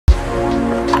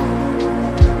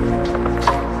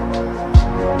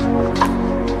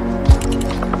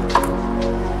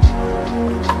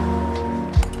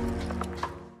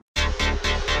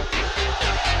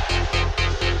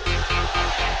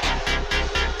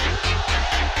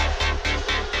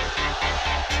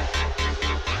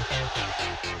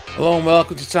Hello and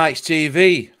welcome to Tykes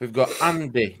TV. We've got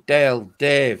Andy, Dale,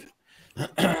 Dave.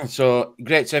 So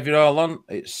great to have you all on.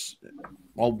 It's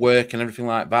all work and everything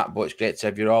like that, but it's great to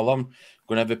have you all on.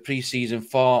 We're going to have a pre-season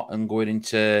 4 and going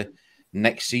into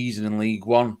next season in League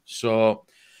One. So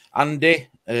Andy,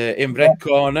 in red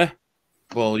corner.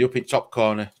 Well, you're up in top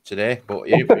corner today, but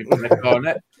you're in red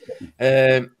corner.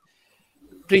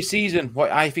 Pre-season,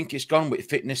 what I think it's gone with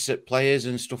fitness at players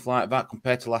and stuff like that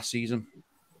compared to last season.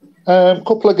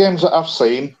 Couple of games that I've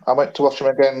seen. I went to watch them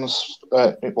against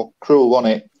Crew won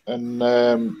it, and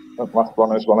the last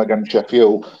one as well against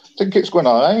Sheffield. I think it's going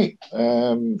all right.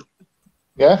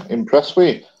 Yeah, impressed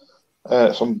with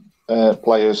some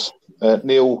players,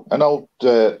 new and old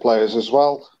players as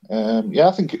well. Yeah,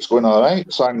 I think it's going all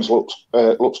right. Signs looks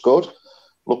good,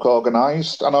 look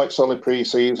organised. I know it's only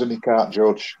pre-season, you can't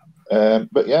judge,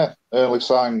 but yeah, early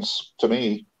signs to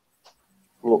me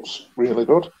looks really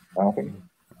good. I think.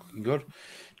 Good.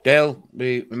 Dale,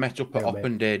 we met up at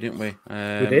Open Day, didn't we?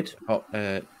 We did.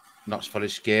 Notts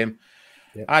Forest game.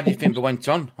 Yeah. How do you think we went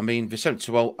on? I mean, we sent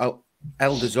to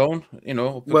Elder Zone,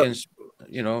 up against,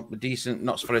 a decent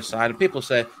Notts Forest side. And people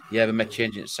say, yeah, we may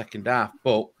change it in the second half.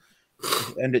 But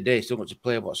at the end of the day, you still got to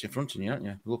play what's in front of you, aren't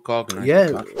you? Look organised.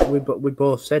 Yeah, we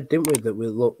both said, didn't we, that we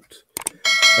looked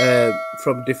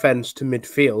from defence to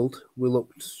midfield. We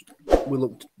looked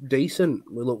decent.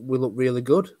 We looked really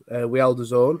good. We held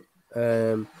his own.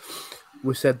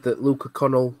 We said that Luke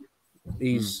O'Connell,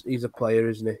 he's a player,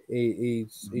 isn't he?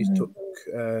 He's took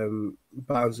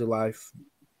Barnsley life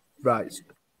right,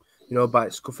 by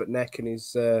its scuff at neck, and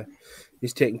he's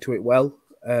taken to it well.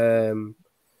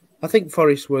 I think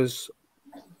Forest was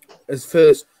his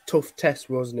first tough test,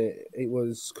 wasn't it? It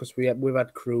was because we've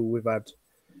had Crew, we've had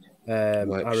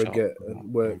Arrogate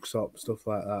and Workshop, stuff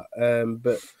like that.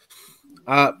 But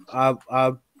I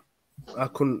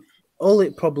couldn't. All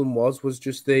it problem was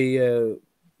just the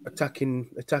attacking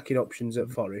options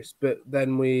at Forest. But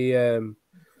then we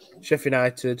Sheffield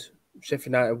United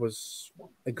was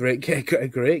a great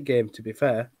game, to be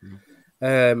fair.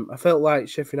 I felt like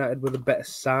Sheffield United were the better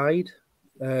side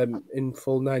in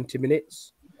full 90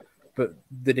 minutes, but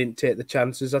they didn't take the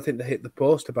chances. I think they hit the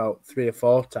post about 3 or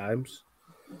 4 times.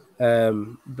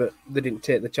 But they didn't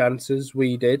take the chances.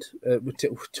 We did. We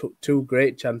took 2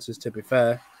 great chances, to be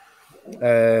fair.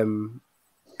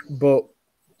 But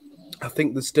I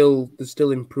think there's still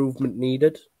improvement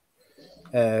needed.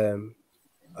 I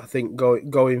think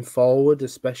going forward,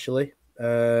 especially.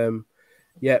 Aitchinson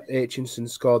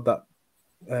scored that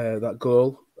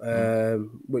goal,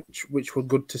 which were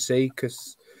good to see,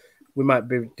 because we might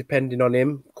be depending on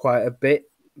him quite a bit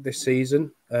this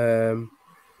season.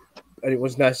 And it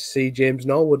was nice to see James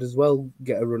Norwood as well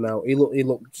get a run out. He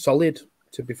looked solid,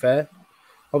 to be fair.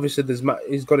 Obviously,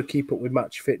 he's got to keep up with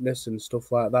match fitness and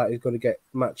stuff like that. He's got to get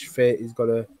match fit. He's got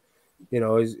to,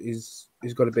 he's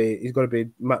got to be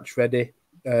match ready.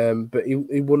 But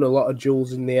he won a lot of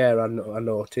duels in the air, I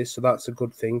noticed. So that's a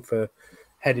good thing for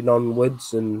heading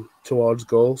onwards and towards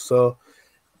goal. So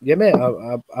yeah, mate,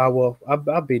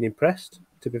 I've been impressed,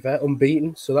 to be fair.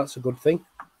 Unbeaten, so that's a good thing.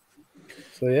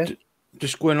 So yeah.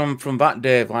 Just going on from that,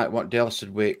 Dave, like what Dale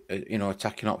said with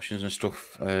attacking options and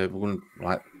stuff, we're going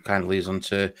to kind of leads on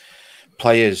to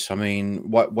players. I mean,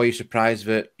 were you surprised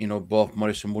that both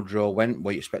Morris and Woodrow went?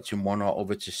 Were you expecting one or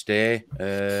other to stay?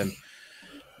 Bearing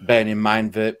in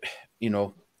mind that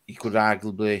you could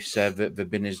arguably say that they've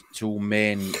been his 2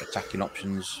 main attacking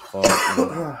options for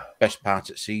best part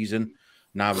of the season.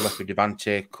 Now we're left with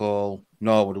Devante, Cole,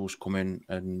 Norwood who's coming,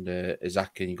 and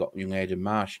Isaac, and you got young Aidan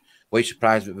Marsh. Were you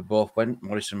surprised that they both went,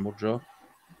 Morris and Woodrow?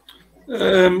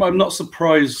 I'm not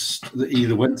surprised that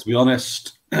either went, to be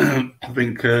honest. I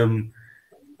think you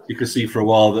could see for a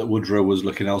while that Woodrow was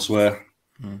looking elsewhere.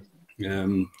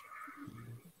 I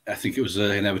think it was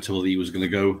inevitable that he was going to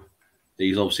go.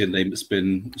 He's obviously a name that's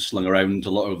been slung around a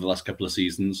lot over the last couple of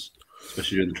seasons,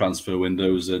 especially during the transfer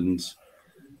windows. And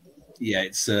yeah,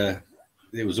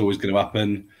 it was always going to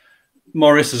happen.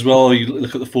 Morris as well, you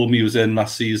look at the form he was in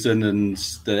last season and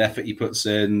the effort he puts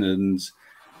in, and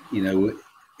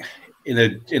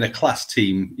in a class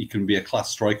team, he can be a class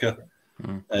striker,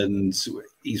 and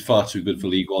he's far too good for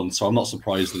League One. So I'm not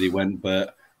surprised that he went,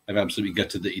 but I'm absolutely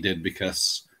gutted that he did,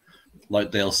 because,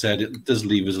 like Dale said, it does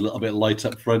leave us a little bit light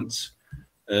up front.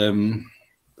 And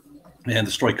the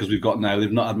strikers we've got now,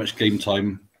 they've not had much game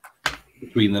time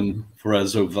between them for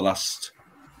us over the last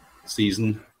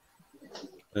season.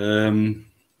 But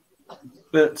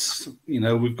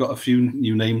we've got a few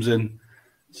new names in,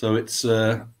 so it's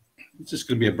just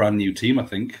going to be a brand new team, I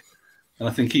think. And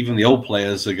I think even the old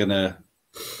players are going to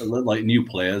look like new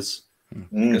players,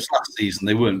 because last season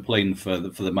they weren't playing for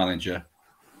the manager.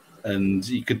 And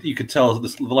you could tell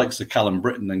the likes of Callum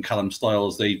Britton and Callum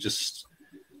Styles, they just,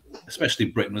 especially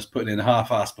Britton, was putting in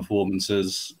half-assed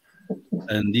performances,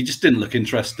 and he just didn't look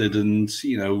interested. And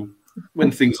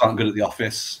when things aren't good at the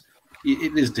office,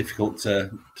 it is difficult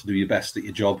to do your best at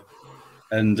your job.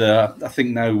 And I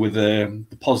think now with the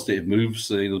positive moves,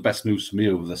 the best moves for me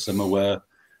over the summer were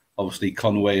obviously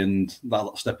Conway and that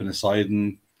lot stepping aside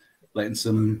and letting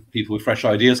some people with fresh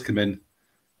ideas come in,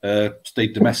 stay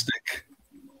domestic,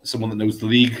 someone that knows the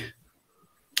league,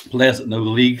 players that know the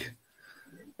league.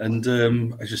 And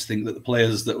I just think that the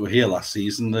players that were here last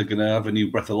season are going to have a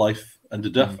new breath of life under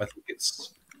Duff. I think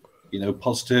it's,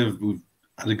 positive. We've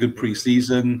had a good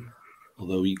pre-season,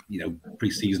 although,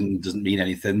 pre-season doesn't mean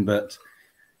anything, but,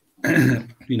 it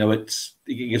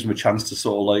gives them a chance to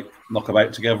sort of like knock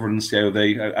about together and see how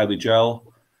they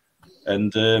gel.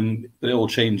 And but it all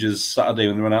changes Saturday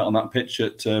when they run out on that pitch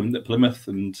at Plymouth.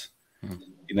 And,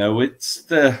 it's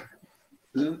the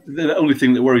only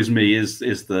thing that worries me is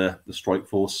the strike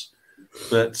force,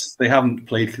 but they haven't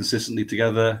played consistently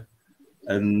together,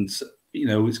 and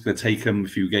it's going to take them a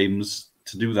few games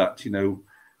to do that.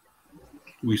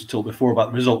 We talked before about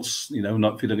the results.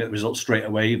 Not if you don't get the results straight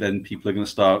away, then people are going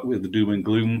to start with the doom and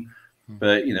gloom.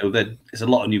 But there's a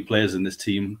lot of new players in this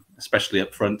team, especially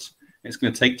up front. It's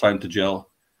going to take time to gel,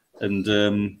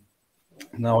 and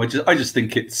no, I just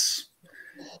think it's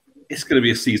going to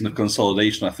be a season of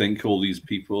consolidation. I think all these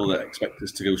people that expect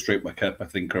us to go straight back up, I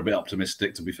think, are a bit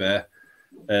optimistic, to be fair.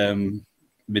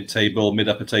 Mid-table,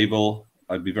 mid-upper table,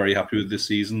 I'd be very happy with this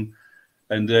season.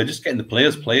 And just getting the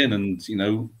players playing and,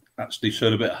 actually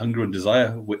showing a bit of hunger and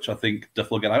desire, which I think Duff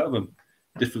will get out of them.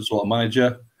 Different sort of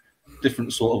manager,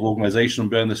 different sort of organisation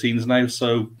behind the scenes now.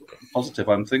 So positive,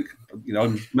 I think.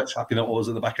 I'm much happier than what was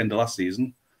at the back end of last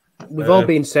season. We've all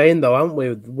been saying, though, haven't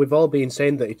we? We've all been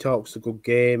saying that he talks a good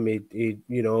game. He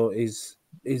is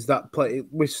that play.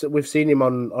 We've seen him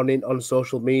on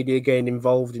social media getting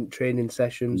involved in training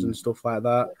sessions and stuff like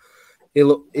that.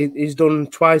 He's done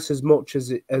twice as much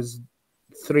as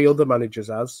 3 other managers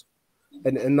has,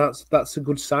 and that's a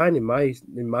good sign in my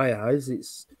eyes.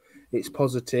 It's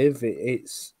positive.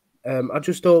 I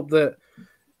just hope that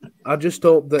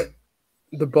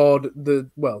the board,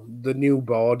 the new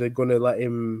board, are going to let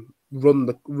him run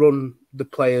the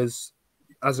players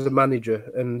as a manager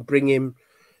and bring in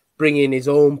his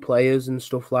own players and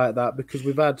stuff like that, because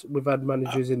we've had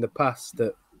managers in the past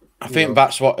that I think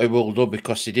that's what he will do,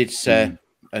 because he did say,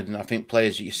 and I think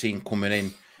players that you've seen coming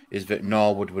in is that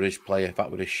Norwood were his player, that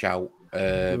was his shout.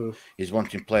 He's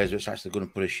wanting players that's actually going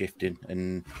to put a shift in,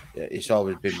 and it's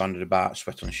always been banded about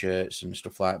sweat on shirts and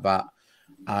stuff like that.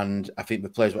 And I think the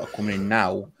players that are coming in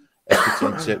now are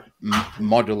fitting to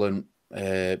model and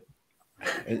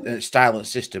style and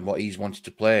system what he's wanted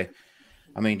to play.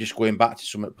 I mean, just going back to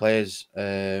some of the players,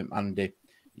 Andy,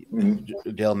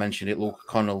 Dale mentioned it, Luke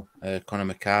Connell, Conor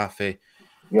McCarthy,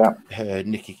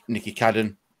 Nicky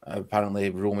Cadden, apparently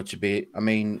rumoured to be,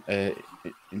 in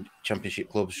Championship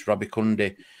clubs, Robbie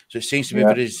Cundy. So it seems to me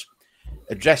that he's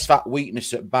addressed that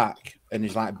weakness at back and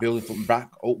he's like building from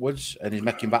back upwards and he's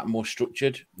making that more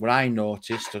structured. What I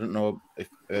noticed, I don't know if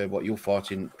what you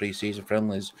thought in pre-season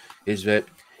friendlies, is that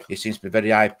it seems to be very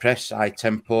high press, high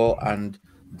tempo, and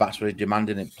that's what he's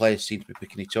demanding, and players seem to be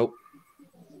picking it up.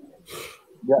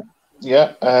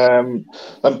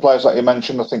 Them players that you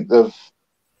mentioned, I think they've,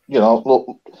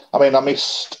 look, I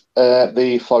missed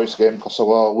the Forest game because I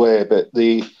was away, but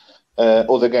the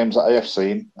other games that I have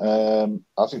seen,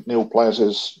 I think new players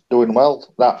is doing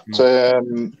well. That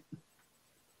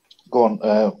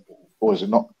what is it?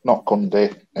 Not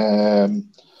Cundy.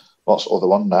 What's the other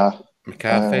one now?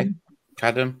 McCarthy,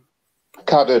 Cadden,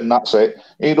 that's it.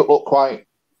 He don't look quite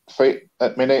fit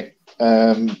at minute,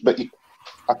 but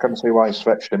I can see why he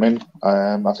stretched him in.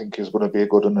 I think he's going to be a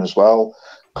good one as well.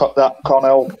 That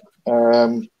Connell,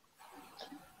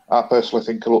 I personally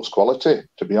think he looks quality,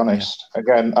 to be honest.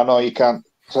 Again, I know you can't,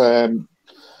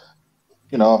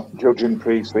 judge in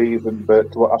pre-season,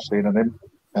 but what I've seen in him,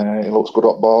 he looks good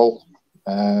at ball.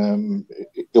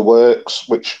 He works,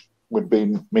 which we've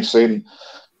been missing.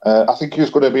 I think he's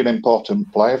going to be an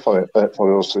important player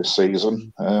for us this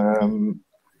season.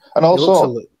 And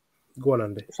also, go on,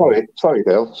 Andy. Sorry,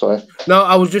 Dale. Sorry. No,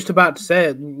 I was just about to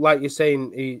say, like you're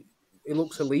saying, he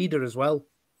looks a leader as well.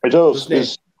 He does. I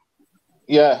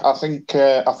think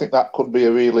that could be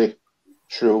a really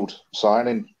shrewd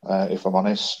signing, if I'm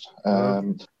honest. I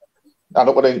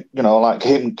don't want to, like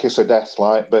him kiss of death,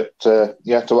 but to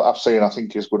what I've seen, I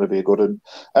think he's going to be a good one.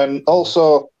 And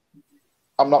also,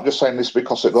 I'm not just saying this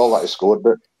because of the goal that he scored,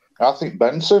 but I think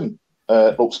Benson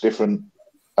looks different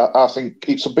I think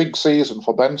it's a big season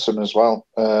for Benson as well,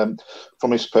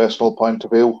 from his personal point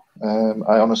of view.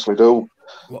 I honestly do.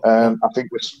 I think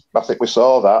we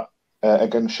saw that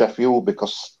against Sheffield,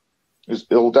 because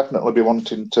he'll definitely be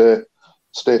wanting to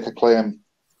stake a claim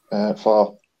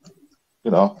for,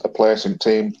 a placing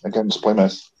team against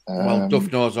Plymouth. Well,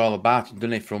 Duff knows all about it,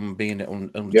 doesn't he, from being at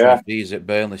under 23s at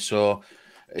Burnley. So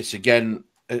it's again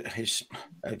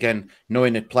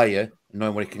knowing a player,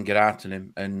 knowing what he can get out of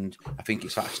him, and I think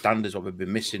it's that standards what we've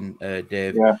been missing,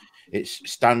 Dave. Yeah.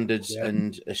 It's standards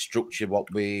and a structure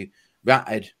what we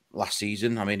ratted last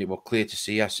season. I mean, it was clear to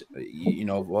see us,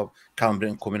 Callum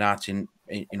Britton coming out in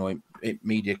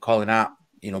media calling out,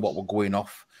 what we're going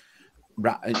off,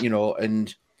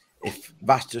 and if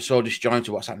that's so disjointed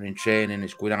to what's happening in training,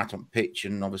 it's going out on pitch,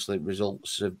 and obviously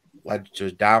results have led to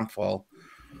his downfall.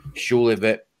 Surely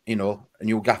that, a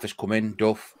new gaffer's come in,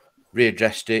 Duff,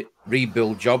 readdressed it,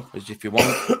 rebuild job, as if you want.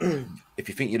 If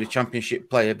you think you're a championship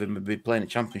player, then we'll be playing a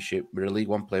championship. We're a League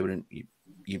One player,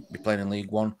 you'd be playing in League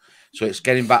One. So it's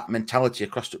getting that mentality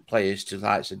across the players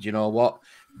to say, you know what,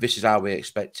 this is how we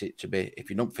expect it to be. If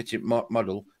you don't fit it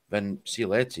model, then see you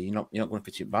later. You're not going to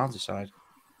fit it Barnsley side.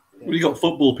 Well, you got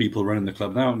football people running the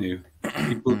club now, haven't you?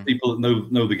 People that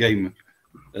know the game.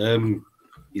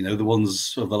 The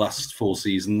ones of the last 4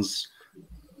 seasons,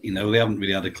 they haven't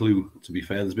really had a clue, to be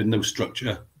fair. There's been no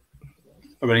structure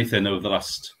or anything over the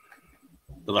last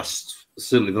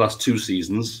certainly the last 2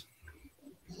 seasons.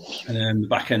 And then the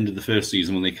back end of the first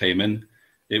season when they came in,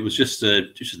 it was just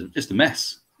a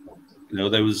mess.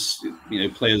 There was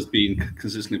players being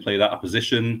consistently played out of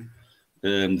position,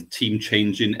 the team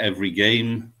changing every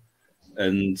game.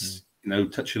 And,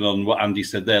 touching on what Andy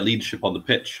said there, leadership on the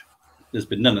pitch, there's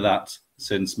been none of that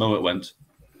since Mowat went.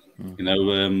 I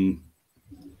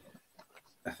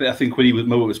think when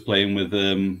Mowat was playing with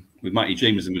Matty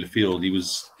James in midfield, he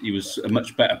was a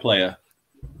much better player,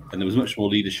 and there was much more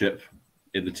leadership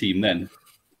in the team then,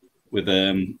 with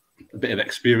a bit of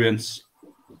experience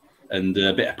and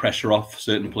a bit of pressure off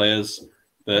certain players.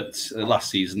 But last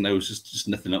season, there was just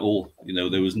nothing at all.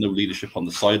 There was no leadership on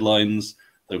the sidelines.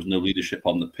 There was no leadership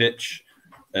on the pitch,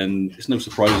 and it's no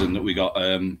surprising that we got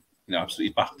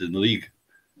absolutely battered in the league,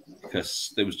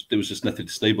 because there was just nothing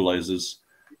to stabilise us.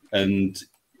 And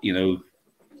the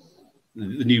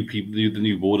new people, the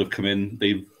new board have come in.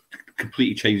 They've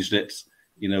completely changed it.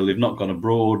 They've not gone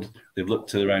abroad. They've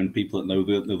looked around people that know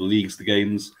the leagues, the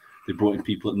games. They brought in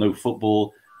people that know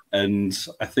football, and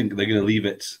I think they're going to leave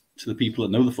it to the people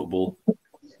that know the football.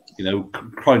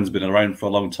 Crine's been around for a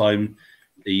long time.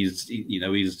 He's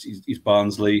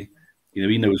Barnsley.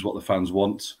 He knows what the fans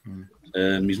want.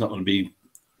 He's not going to be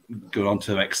going on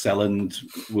to excel and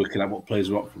working out what players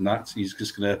want from that. He's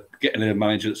just going to get in a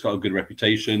manager that's got a good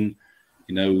reputation.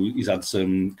 He's had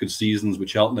some good seasons with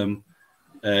Cheltenham.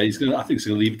 I think he's going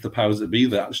to leave it to the powers that be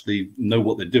that actually know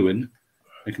what they're doing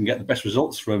and can get the best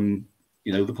results from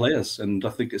the players. And I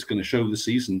think it's going to show this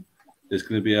season. There's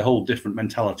going to be a whole different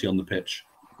mentality on the pitch.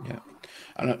 Yeah.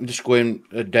 And I'm just going,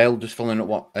 Dale, just following up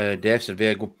what Dave said,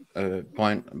 very good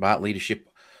point about leadership,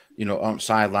 on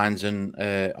sidelines and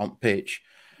on pitch.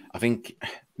 I think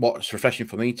what's refreshing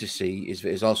for me to see is that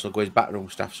he's also got his backroom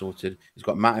staff sorted. He's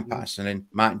got Martin Patterson in,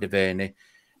 Martin Devaney,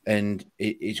 and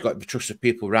he's got the trust of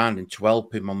people around him to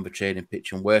help him on the training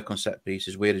pitch and work on set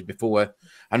pieces. Whereas before,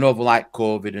 I know over like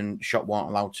COVID and Shot weren't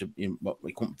allowed to, he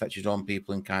couldn't fetch his own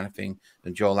people and kind of thing,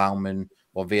 and Joel Alman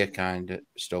or their kind of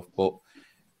stuff. But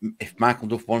if Michael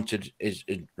Duff wanted his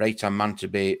right-hand man to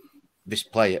be this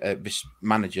player, this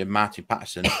manager, Martin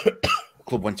Patterson,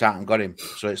 club went out and got him.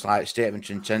 So it's like statement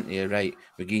of intent here, right?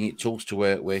 We're giving you tools to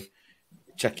work with,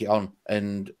 check it on.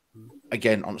 And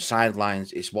again, on the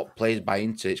sidelines, it's what players buy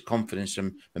into. It's confidence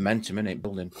and momentum in it,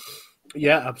 building.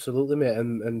 Yeah, absolutely, mate.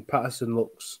 And Patterson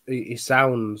he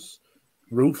sounds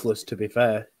ruthless, to be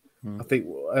fair. I think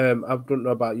I don't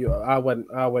know about you. I went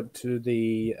to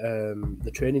the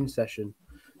training session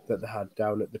that they had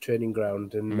down at the training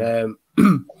ground, and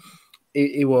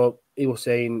he was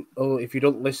saying, "Oh, if you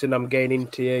don't listen, I'm getting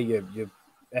into you. You're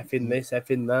effing this,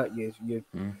 effing that.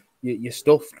 You're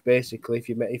stuffed, basically.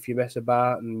 If you mess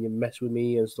about and you mess with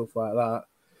me and stuff like that,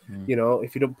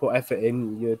 if you don't put effort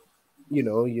in,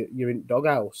 you're in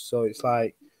doghouse." So it's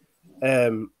like,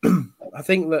 I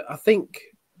think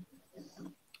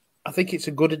it's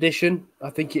a good addition.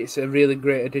 I think it's a really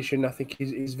great addition. I think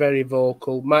he's very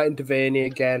vocal. Martin Devaney,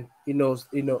 again, he knows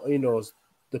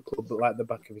the club like the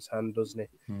back of his hand, doesn't he?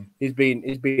 He's been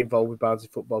involved with Barnsley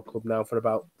Football Club now for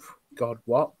about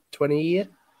 20 year,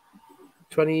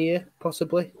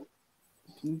 possibly.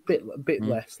 A bit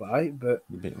less, but a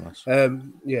bit less.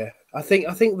 Yeah. I think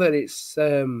that it's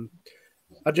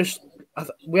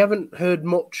we haven't heard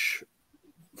much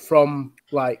from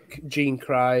like Gene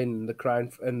Crine, the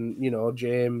Crine, and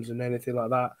James and anything like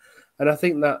that. And I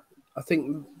think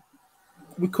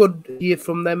we could hear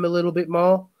from them a little bit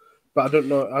more, but I don't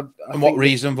know. And what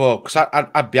reason, though? Because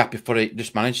I'd be happy for it.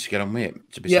 Just manage to get on with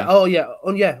it. To be yeah, oh yeah,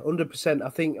 100%. I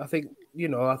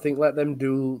think let them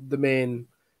do the main,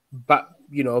 but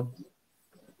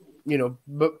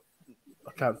but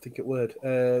I can't think of word.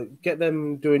 Get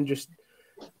them doing just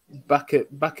back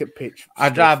at pitch.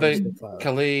 I'd rather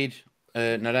Khalid,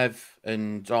 Narev,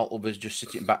 and all others just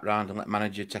sit in the background and let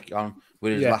manager take it on.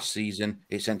 Whereas last season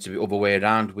it seemed to be the other way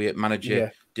around. We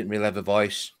manager didn't really have a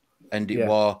voice, and it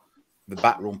was the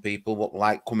backroom people what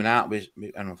like coming out with.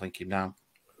 And I'm thinking now,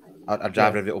 I'd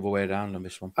rather have it other way around on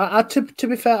this one. To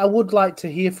be fair, I would like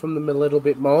to hear from them a little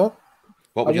bit more.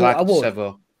 What would you like them to say,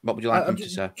 though? What would you like them to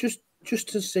say? Just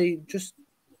to see, just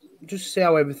see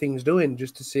how everything's doing.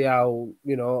 Just to see how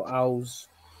how's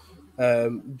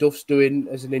Duff's doing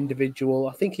as an individual.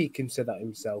 I think he can say that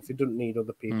himself. He doesn't need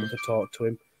other people to talk to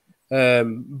him.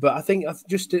 But I think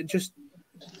just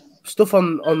stuff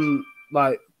on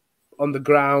the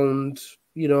ground,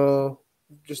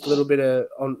 just a little bit of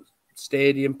on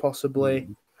stadium, possibly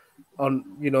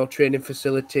on training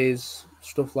facilities,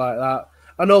 stuff like that.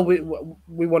 I know we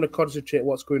want to concentrate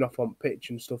what's going off on pitch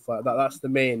and stuff like that. That's the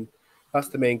main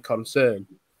concern.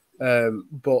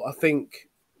 But I think,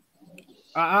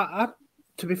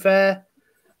 to be fair,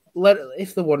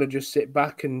 if they want to just sit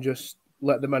back and just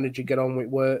let the manager get on with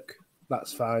work,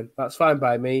 that's fine. That's fine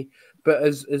by me. But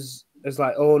as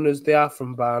like owners, they are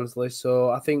from Barnsley, so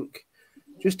I think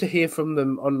just to hear from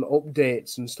them on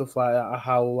updates and stuff like that,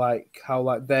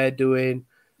 how they're doing,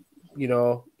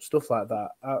 stuff like that.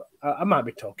 I might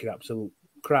be talking absolute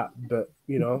crap, but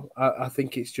I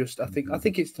think it's just I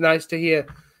think it's nice to hear.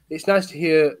 It's nice to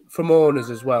hear from owners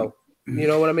as well. You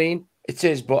know what I mean? It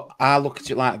is, but I look at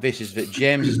it like this: is that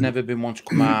James has never been one to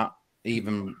come out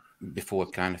even before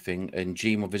kind of thing, and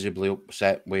Gene were visibly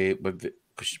upset with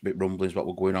rumblings what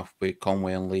were going off with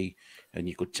Conway and Lee, and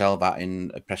you could tell that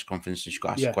in a press conference. And she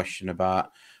got asked a question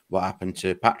about what happened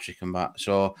to Patrick and that.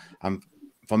 So,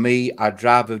 for me, I'd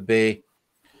rather be.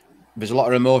 There's a lot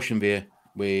of emotion there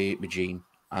with Gene,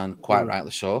 and quite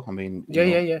rightly so. I mean,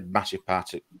 massive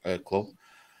part of the club,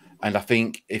 and I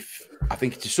think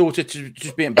it's sort of to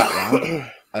just be in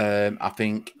background. I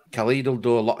think Khalid will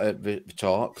do a lot of the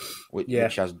talk, which he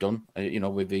has done,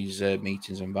 with these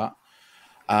meetings and that.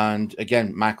 And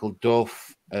again, Michael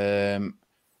Duff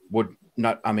would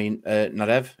not. I mean,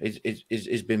 Narev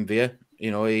is been there.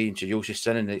 He introduced his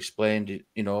son and explained,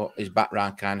 his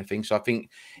background kind of thing. So I think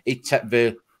he'd take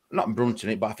the not brunt in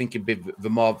it, but I think he'd be the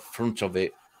more front of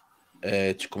it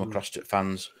to come across to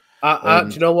fans. Do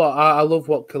you know what? I love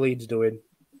what Khalid's doing.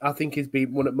 I think he's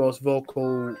been one of the most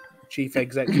vocal chief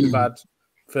execs we've had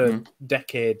for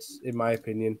decades, in my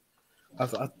opinion.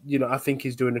 I think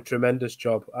he's doing a tremendous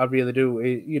job. I really do.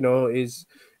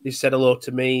 He said hello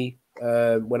to me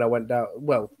when I went down.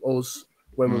 Well, us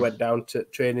when we went down to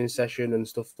training session and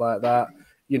stuff like that.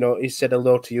 He said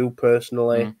hello to you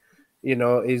personally.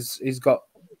 He's got.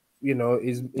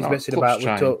 He's messing about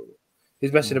with.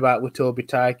 He's messing about with Toby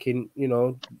Tyking.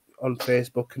 On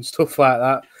Facebook and stuff like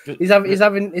that. He's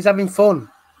having fun.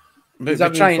 He's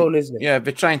having fun, isn't he? Yeah,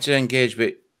 they're trying to engage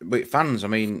with fans. I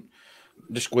mean,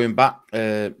 just going back,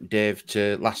 Dave,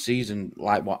 to last season,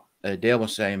 like what Dale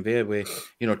was saying there, we're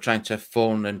trying to have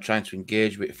fun and trying to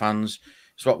engage with fans.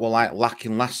 It's what we're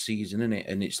lacking last season, isn't it?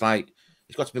 And it's got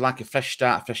to be like a fresh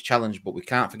start, a fresh challenge. But we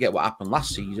can't forget what happened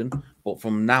last season. But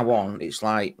from now on, it's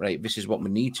like, right, this is what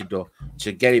we need to do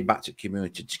to get it back to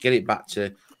community, to get it back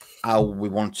to how we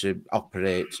want to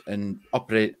operate and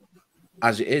operate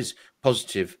as it is,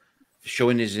 positive,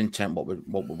 showing his intent, what we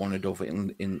want to do for it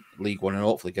in League One, and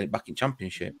hopefully get it back in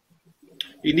Championship.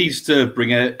 He needs to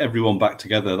bring everyone back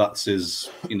together. That's his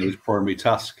primary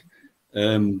task.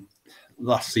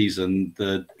 Last season,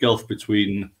 the gulf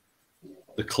between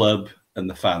the club and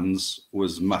the fans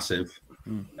was massive,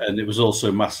 and it was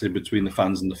also massive between the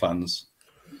fans and the fans.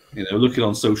 Looking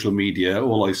on social media,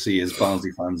 all I see is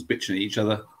Barnsley fans bitching at each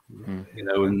other.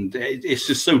 And it's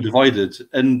just so divided,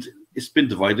 and it's been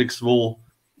divided because of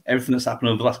everything that's happened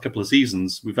over the last couple of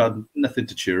seasons. We've had nothing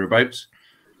to cheer about.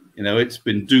 It's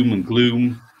been doom and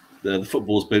gloom. The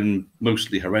football's been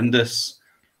mostly horrendous.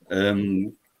 It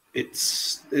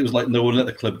was like no one at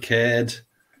the club cared.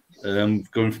 Going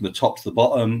from the top to the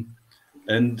bottom,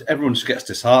 and everyone just gets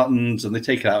disheartened, and they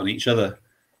take it out on each other.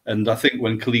 And I think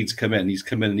when Khalid's come in,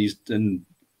 and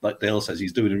like Dale says,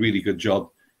 he's doing a really good job.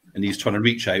 And he's trying to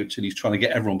reach out, and he's trying to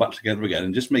get everyone back together again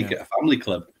and just make it a family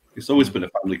club. It's always been a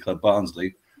family club,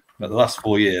 Barnsley. But the last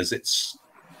 4 years, it's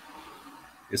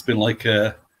been like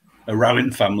a rowing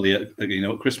family at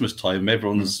Christmas time.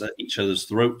 Everyone's at each other's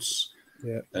throats,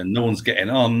 and no one's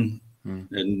getting on,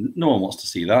 and no one wants to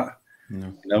see that.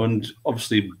 No. And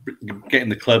obviously getting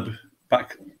the club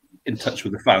back in touch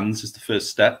with the fans is the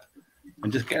first step,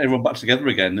 and just getting everyone back together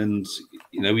again. And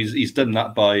he's done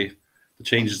that by the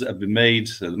changes that have been made,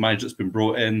 the manager that's been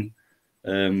brought in.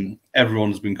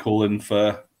 Everyone's been calling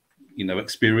for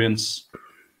experience,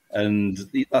 and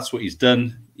that's what he's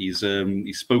done. He's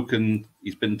spoken.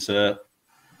 He went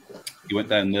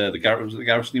down there. The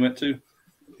Garrison he went to.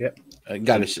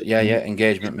 Garrison,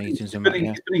 engagement meetings. He's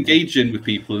been engaging with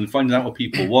people and finding out what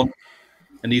people want,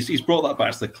 and he's brought that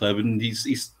back to the club, and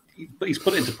he's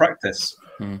put it into practice.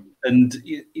 And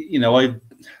the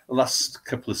last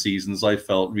couple of seasons I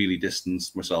felt really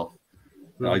distanced myself.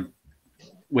 I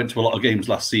went to a lot of games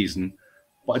last season,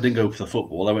 but I didn't go for the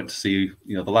football. I went to see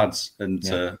the lads and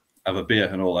to have a beer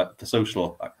and all that, the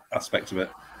social aspect of it.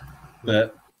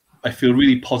 But I feel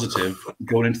really positive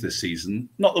going into this season.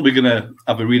 Not that we're going to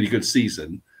have a really good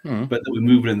season, but that we're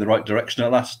moving in the right direction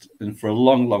at last. And for a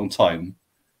long, long time,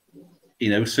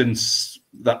 since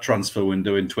that transfer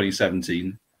window in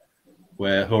 2017,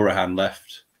 where Horahan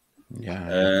left,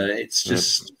 it's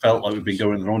just felt like we've been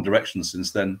going in the wrong direction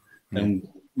since then. And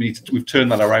we've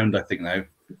turned that around, I think, now.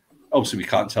 Obviously, we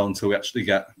can't tell until we actually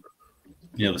get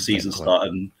the season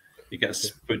started and it gets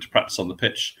put into practice on the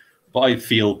pitch. But I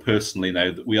feel personally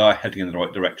now that we are heading in the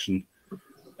right direction,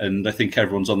 and I think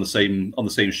everyone's on the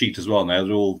same sheet as well now.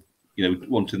 They're all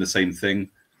wanting the same thing,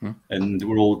 and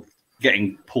we're all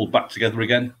getting pulled back together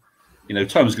again.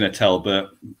 Time's going to tell,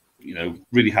 but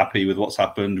really happy with what's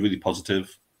happened, really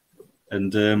positive,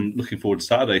 and looking forward to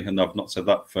Saturday. And I've not said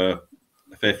that for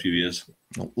a fair few years.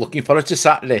 Looking forward to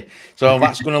Saturday. So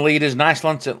that's going to lead us nicely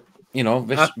on to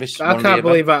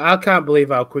I can't believe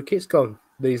how quick it's gone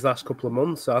these last couple of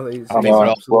months. I think it's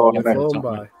absolutely flown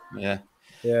by. Yeah.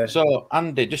 So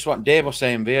Andy, just what Dave was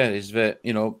saying there is that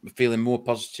feeling more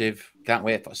positive. Can't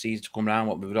wait for the season to come around.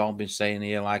 What we've all been saying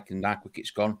here, and how quick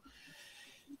it's gone.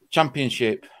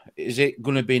 Championship, is it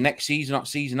going to be next season, not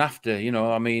season after?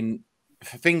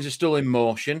 Things are still in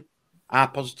motion. How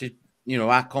positive,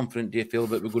 how confident do you feel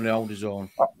that we're going to hold his own?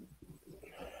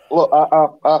 Look,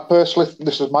 I personally,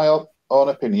 this is my own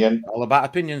opinion. All about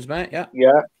opinions, mate. Yeah.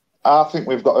 I think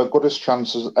we've got as good as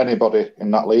chance as anybody in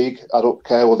that league. I don't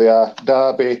care who they are.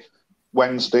 Derby,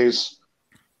 Wednesdays,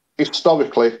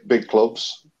 historically big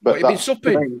clubs. But to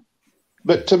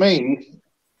me,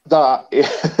 that's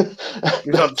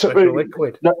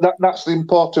the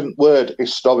important word,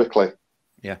 historically.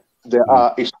 Yeah. They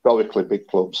are historically big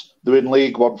clubs. They're in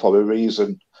League One for a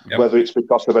reason, whether it's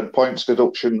because they've had points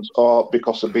deductions or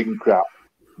because of being crap.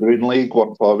 They're in League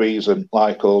One for a reason,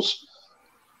 like us.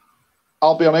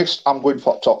 I'll be honest, I'm going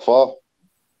for top 4.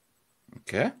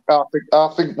 Okay. I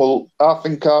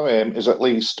think our aim is at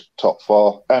least top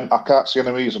 4, and I can't see any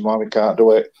reason why we can't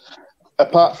do it.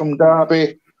 Apart from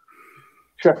Derby,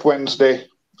 Sheffield Wednesday,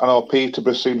 I know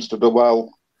Peterborough seems to do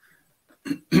well.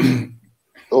 Is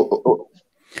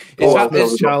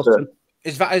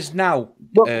that as now,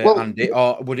 Andy,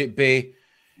 or would it be,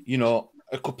 a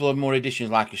couple of more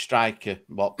additions like a striker?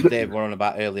 What Dave were on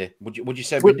about earlier. Would you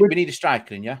say we need a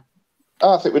striker in? Yeah.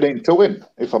 I think we need 2 in,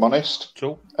 if I'm honest.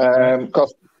 2.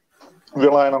 Because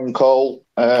relying on Cole,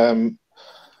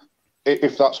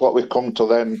 if that's what we come to,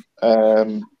 then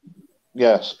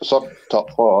yes, so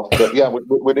top 4. But yeah,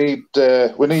 we need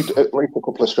at least a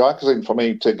couple of strikers in for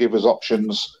me to give us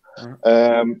options.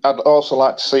 I'd also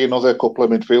like to see another couple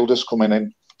of midfielders coming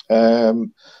in.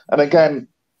 And again,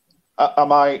 I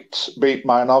might be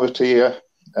minority here,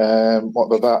 what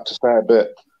they're about to say,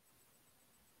 but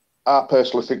I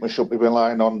personally think we should be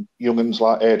relying on young'uns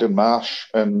like Aidan Marsh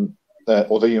and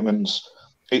other young'uns.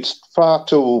 It's far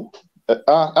too.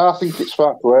 I think it's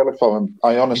far too early for them.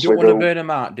 I honestly You don't want to burn them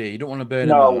out, do you? You don't want to burn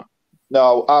them out.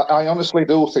 No, I honestly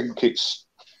do think it's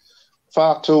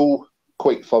far too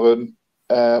quick for them.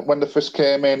 When they first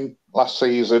came in last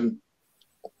season,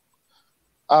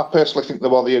 I personally think they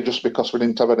were there just because we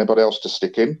didn't have anybody else to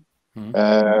stick in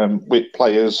with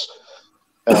players.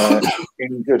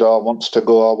 Injured or wants to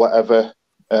go or whatever,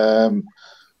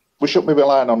 we shouldn't be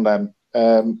relying on them.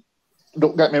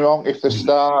 Don't get me wrong, if they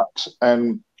start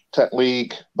and take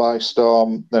league by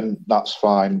storm, then that's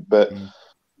fine. But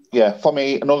yeah, for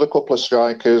me, another couple of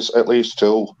strikers, at least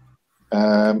 2,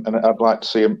 and I'd like to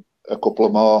see a couple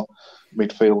of more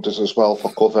midfielders as well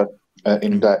for cover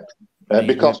in depth.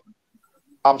 Because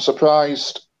I'm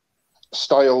surprised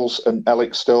Styles and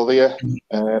Ellick's still there.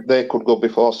 They could go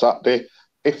before Saturday.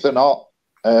 If they're not,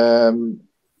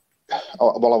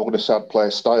 well, I was going to say I'd play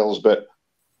Styles, but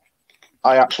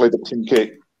I actually don't think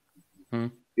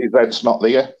his head's not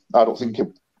there. I don't think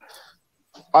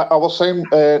I was saying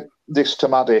this to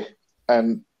Maddie,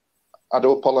 and I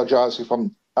do apologise if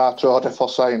I'm out of order for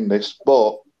saying this,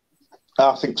 but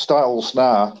I think Styles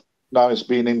now he's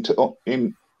been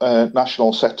in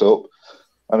national setup,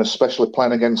 and especially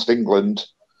playing against England,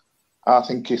 I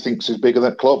think he thinks he's bigger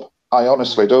than club. I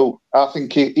honestly do. I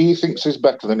think he thinks he's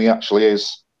better than he actually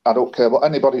is. I don't care what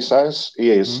anybody says,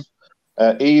 he is.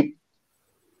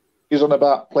 He's on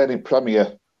about playing in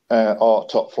Premier or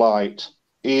top flight.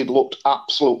 He looked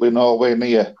absolutely nowhere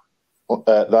near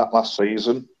that last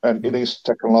season, and he needs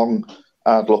to take a long,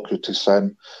 hard look at his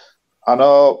sen. I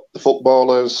know the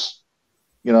footballers,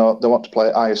 they want to play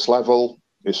at highest level.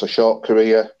 It's a short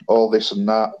career, all this and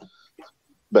that.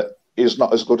 But he's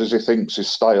not as good as he thinks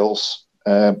his Styles.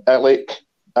 Ellick,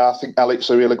 I think Ellick's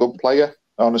a really good player.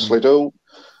 I honestly do.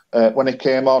 When he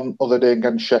came on other day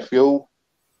against Sheffield,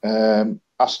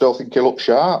 I still think he looked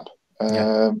sharp.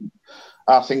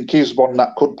 I think he's one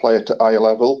that could play at a higher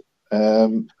level.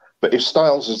 But if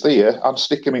Styles is there, I'd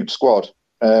stick him in squad.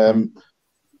 I'm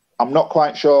not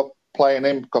quite sure playing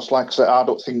him because, like I said, I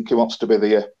don't think he wants to be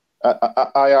there.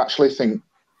 I actually think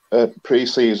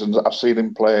pre-seasons I've seen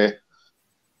him play,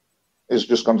 he's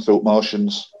just gone through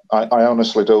motions. I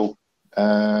honestly do.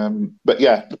 But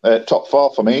yeah, top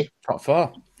 4 for me. Top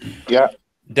 4. Yeah.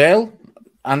 Dale,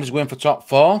 Andy's going for top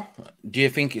 4. Do you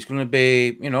think it's going to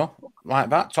be,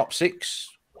 like that, top 6,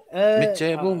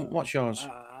 mid-table? What's yours?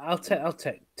 I'll take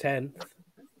 10th.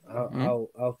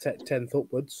 I'll take 10th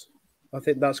upwards. I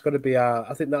think that's going to be our.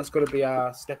 I think that's going to be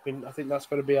our stepping. I think that's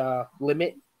going to be our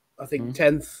limit. I think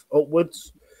 10th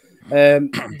upwards.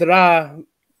 There are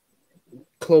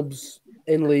clubs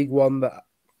in League One that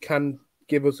can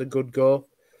give us a good go.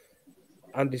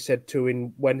 Andy said 2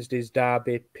 in Wednesday's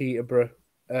derby: Peterborough,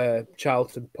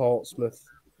 Charlton, Portsmouth,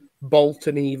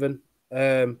 Bolton. Even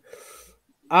I'll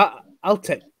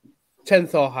take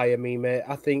 10th or higher, mate.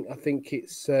 I think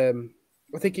it's.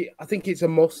 I think it's a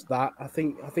must. That I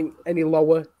think any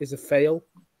lower is a fail,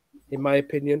 in my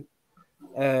opinion.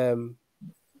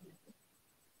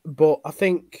 But I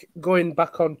think going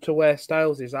back on to where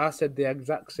Styles is, I said the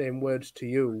exact same words to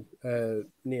you,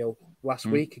 Neil, last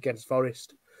week against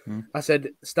Forest. I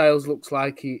said Styles looks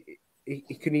like he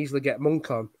can easily get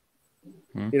Monk on.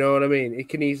 You know what I mean? He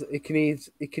can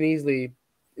easily.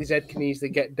 His head can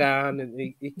easily get down, and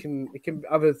he can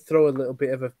either throw a little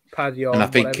bit of a paddy on. And I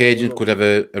think Cajun could have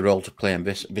a role to play in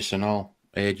this and all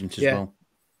agent as well.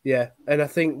 Yeah, and I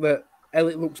think that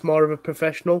Elliot looks more of a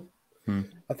professional.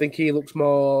 I think he looks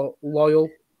more loyal.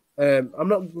 I'm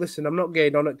not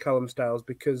getting on at Callum Styles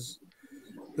because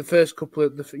the first couple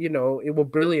of it was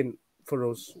brilliant for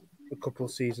us a couple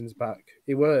of seasons back.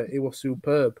 It was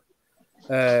superb.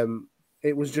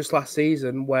 It was just last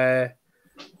season where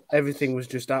everything was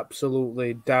just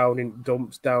absolutely down in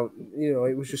dumps, down.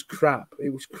 It was just crap. It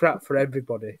was crap for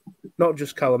everybody, not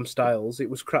just Callum Styles. It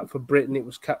was crap for Britain. It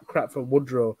was crap for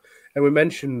Woodrow. And we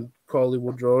mentioned Cauley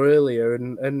Woodrow earlier,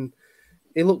 and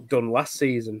he looked done last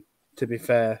season, to be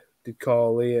fair, did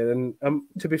Cauley. And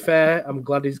to be fair, I'm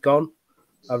glad he's gone.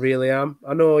 I really am.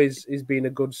 I know he's been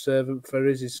a good servant for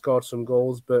us. He's scored some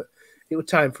goals, but it was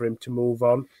time for him to move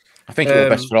on. I think it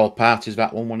was best for all parties,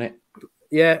 that one, wasn't it?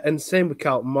 Yeah, and same with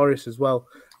Carlton Morris as well.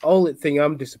 Only thing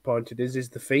I'm disappointed is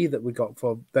the fee that we got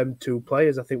for them 2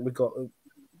 players. I think we got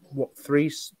what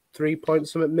 3 point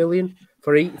something million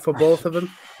for both of them.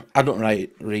 I don't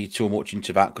read too much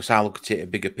into that because I look at it a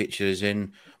bigger picture as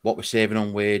in what we're saving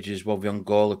on wages, what we're on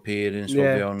goal appearance, what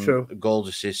we're on goals,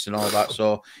 assists, and all that.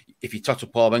 So if you tot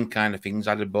up all them kind of things,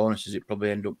 added bonuses, it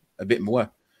probably end up a bit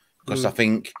more because I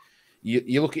think.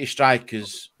 You look at your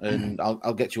strikers, and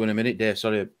I'll get to you in a minute, Dave.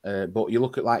 Sorry, but you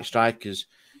look at like strikers.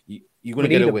 You're going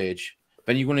to get a wage,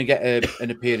 then you're going to get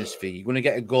an appearance fee. You're going to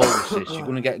get a goal assist. You're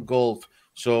going to get a goal.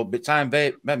 So by the time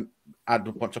they add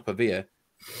up on top of here,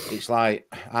 it's like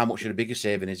how much of the bigger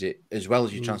saving is it, as well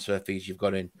as your transfer fees you've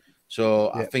got in.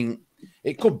 So I think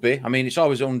it could be. I mean, it's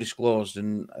always undisclosed,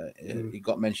 and you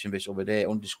got mentioned this other day,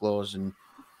 undisclosed, and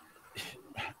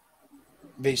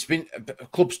it's been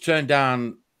clubs turned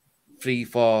down 3,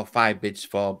 4, 5 bids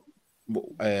for,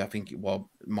 I think it was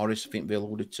Morris, I think they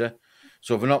alluded to.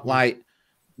 So they're not like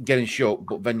getting shut,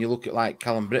 but then you look at like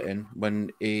Callum Britton, when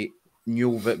he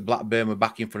knew that Blackburn were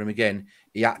backing for him again,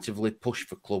 he actively pushed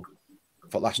for club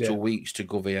for the last 2 weeks to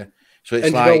go there. So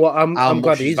it's like, you know what? I'm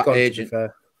glad he's gone, agent, to be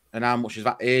fair. And how much has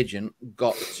that agent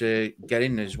got to get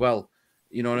in as well?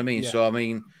 You know what I mean? Yeah. So, I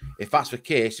mean, if that's the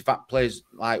case, if that player's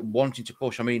like wanting to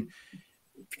push, I mean,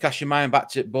 you cast your mind back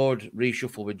to board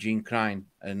reshuffle with Gene Crine,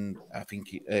 and I think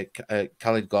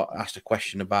Khalid got asked a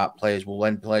question about players. Well,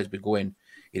 when players be going,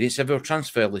 he didn't say they were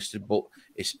transfer listed, but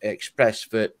it's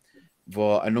expressed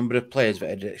for a number of players that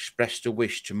had expressed a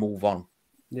wish to move on.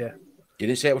 Yeah. He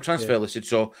didn't say it was transfer listed.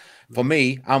 So for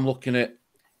me, I'm looking at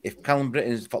if Callum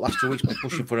Britton's for the last 2 weeks been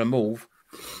pushing for a move,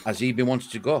 has he been wanting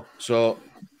to go? So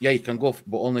yeah, you can go,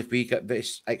 but only if we get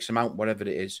this X amount, whatever it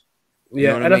is. You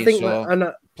know what I mean? think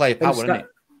so play a power, isn't it?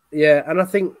 Yeah, and I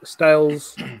think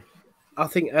Styles, I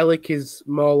think Ellick is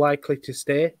more likely to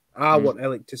stay. I want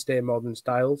Ellick to stay more than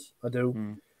Styles. I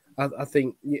do. I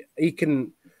think he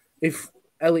can, if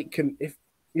Ellick can, if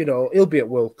you know, he'll be at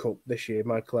World Cup this year,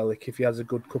 Michael Ellick, if he has a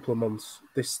good couple of months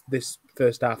this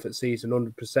first half of the season,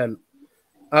 100%.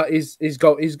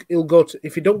 He'll go to,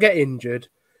 if he don't get injured,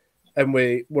 and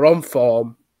we're on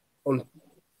form,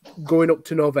 going up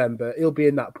to November, he'll be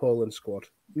in that Poland squad.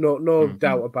 No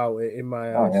doubt about it in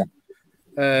my eyes.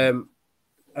 And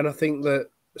I think that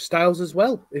Styles as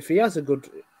well, if he has a good,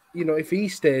 you know, if he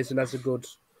stays and has a good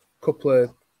couple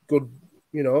of good,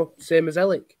 you know, same as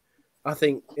Ellick, I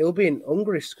think he'll be in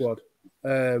Hungary's squad.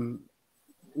 You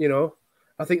know,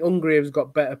 I think Hungary has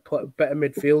got better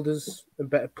midfielders and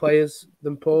better players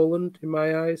than Poland in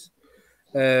my eyes.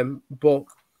 But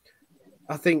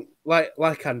I think,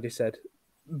 like Andy said,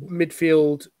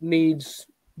 midfield needs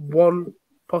one,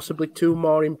 possibly two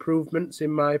more improvements, in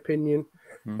my opinion,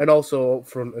 and also up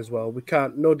front as well. We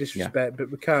can't, no disrespect, but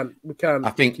we can't.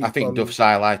 I think Duff's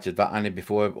highlighted that, Andy,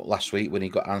 before last week when he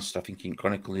got answered. I think in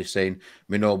Chronicle he's saying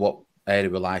we know what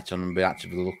area we light on and we're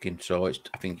actively looking. So I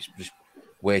think it's just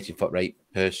waiting for the right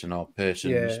person or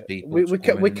persons. People.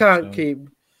 We can't keep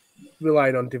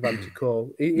relying on Devante Cole.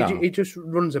 He just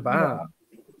runs about.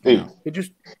 No.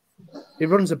 He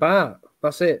runs about.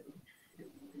 That's it.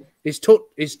 His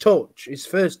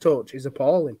first touch is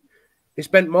appalling. He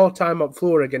spent more time up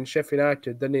floor against Sheffield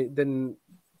United than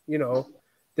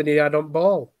he had on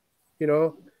ball. You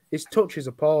know, his touch is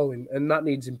appalling, and that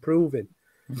needs improving.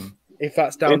 If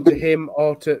that's down to him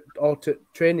or to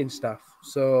training staff.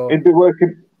 So he'd be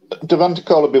working. Devante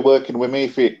Cole would be working with me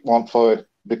if he weren't for it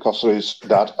because of his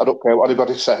dad. I don't care what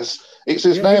anybody says. It's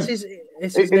his name.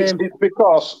 It's his name. It's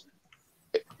because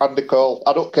Andy Cole.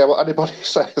 I don't care what anybody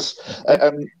says.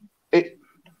 It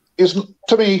is,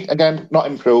 to me, again, not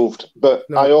improved. But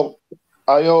no.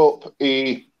 I hope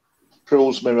he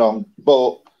proves me wrong.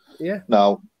 But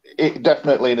no, it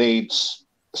definitely needs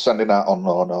sending out on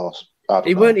loan.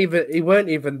 He weren't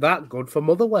even that good for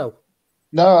Motherwell.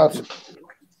 No,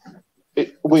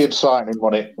 weird signing,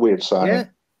 wasn't it? Weird signing.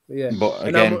 Yeah. But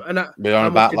again, we're on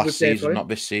about last season, not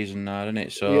this season now, isn't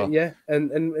it? So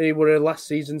and he were a last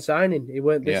season signing. He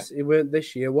weren't this. He weren't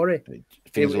this year, were he?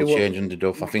 Things will change under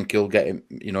Duff. I think he'll get him.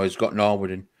 You know, he's got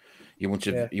Norwood, and you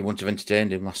wouldn't have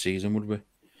entertained him last season, would we?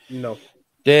 No.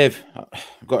 Dave,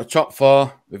 we've got a top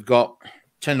four. We've got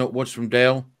 10 upwards from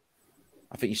Dale.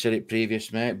 I think you said it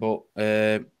previous, mate. But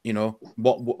you know,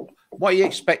 what are you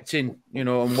expecting? You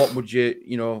know, and what would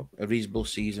you a reasonable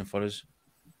season for us?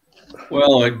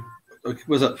 Well, I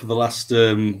was that for the last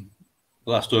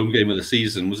home game of the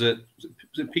season. Was it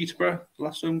Peterborough, the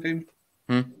last home game?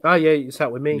 Oh yeah, you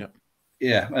sat with me.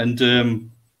 Yeah, and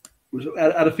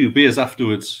had a few beers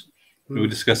afterwards. We were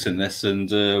discussing this, and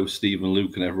with Steve and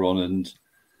Luke and everyone, and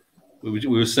we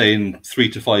were saying 3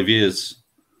 to 5 years.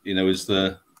 You know, is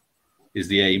the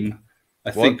aim.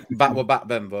 I think we're back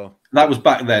then, though. That was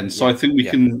back then, so I think we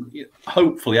can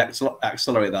hopefully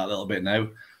accelerate that a little bit now.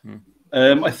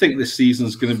 I think this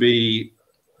season's going to be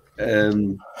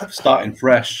starting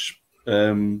fresh,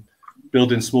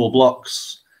 building small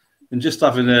blocks, and just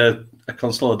having a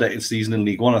consolidated season in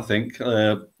League One. I think,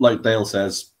 like Dale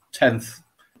says, 10th.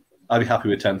 I'd be happy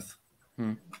with 10th.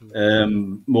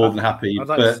 More than happy,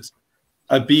 but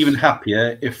I'd be even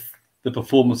happier if the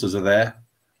performances are there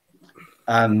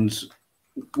and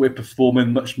we're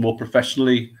performing much more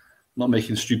professionally, not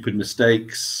making stupid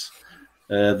mistakes.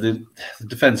 The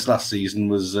defence last season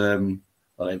was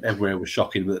everywhere was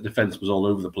shocking, but the defence was all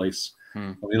over the place.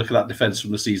 When you look at that defence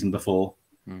from the season before,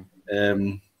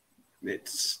 it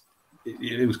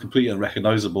was completely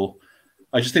unrecognisable.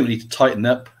 I just think we need to tighten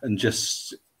up and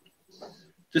just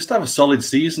have a solid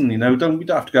season. You know, we don't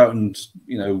have to go out and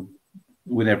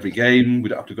win every game. We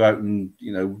don't have to go out and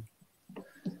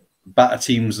batter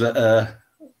teams that are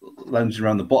lounging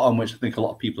around the bottom, which I think a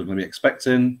lot of people are going to be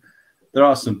expecting. There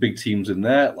are some big teams in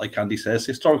there, like Andy says,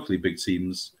 historically big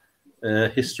teams.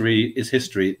 History is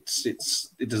history.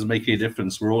 It doesn't make any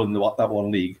difference. We're all in that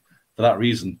one league for that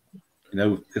reason,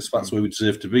 because that's where we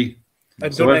deserve to be.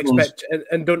 And So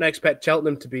don't expect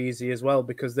Cheltenham to be easy as well,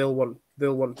 because they'll want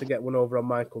to get one over on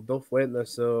Michael Duff, won't they?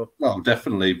 So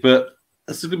definitely, but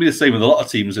it's going to be the same with a lot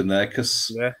of teams in there,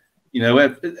 because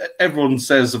everyone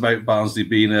says about Barnsley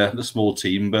being a small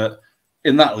team, but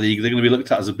in that league they're going to be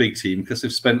looked at as a big team because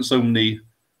they've spent so many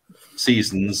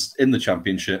seasons in the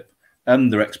Championship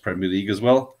and their ex-Premier League as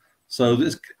well. So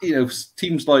there's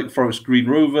teams like Forest Green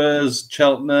Rovers,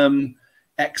 Cheltenham,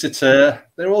 Exeter,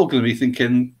 they're all going to be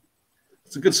thinking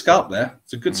it's a good scalp there.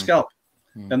 It's a good scalp,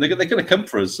 and they're going to come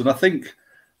for us. And I think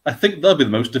they'll be the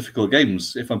most difficult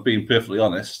games, if I'm being perfectly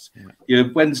honest.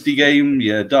 Your Wednesday game,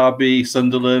 your Derby,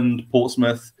 Sunderland,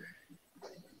 Portsmouth,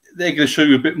 they're going to show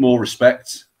you a bit more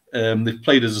respect. They've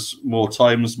played us more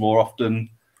times, more often,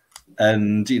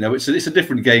 and it's a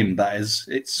different game. That is,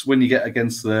 it's when you get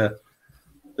against the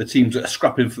teams that are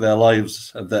scrapping for their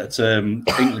lives, that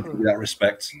England give you that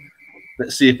respect,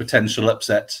 that see a potential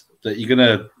upset, that you're going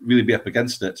to really be up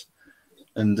against it.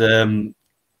 And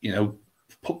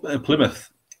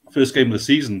Plymouth, first game of the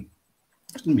season,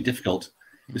 it's going to be difficult.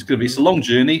 It's a long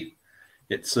journey.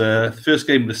 It's first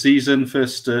game of the season,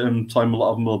 first time a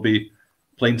lot of them will be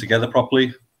playing together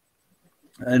properly.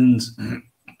 And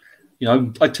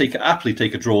I'd happily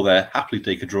take a draw there.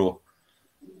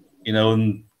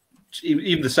 And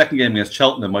even the second game against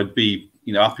Cheltenham, I'd be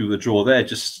happy with a draw there.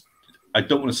 Just I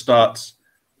don't want to start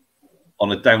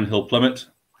on a downhill plummet,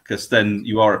 because then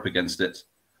you are up against it.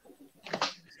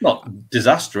 It's not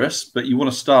disastrous, but you want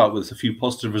to start with a few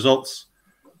positive results.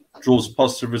 Draws are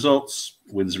positive results,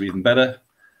 wins are even better.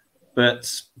 But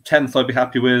 10th I'd be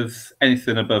happy with.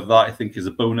 Anything above that I think is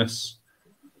a bonus.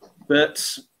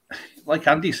 But like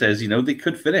Andy says, they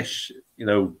could finish, in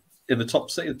the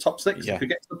top six. They could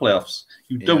get to the playoffs.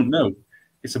 You don't know.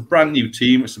 It's a brand new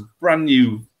team. It's a brand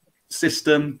new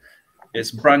system.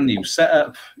 It's a brand new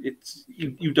setup.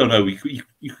 You don't know. You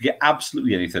could get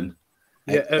absolutely anything.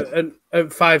 Yeah,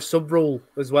 and 5 sub rule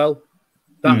as well.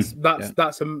 That's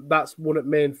one of the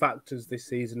main factors this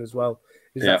season as well.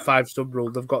 Is that 5 sub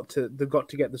rule? They've got to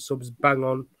get the subs bang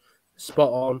on,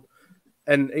 spot on,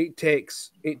 and it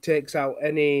takes out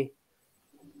any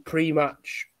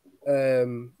pre-match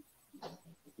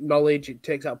knowledge. It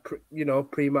takes out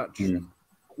pre-match.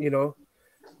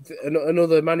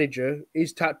 Another manager,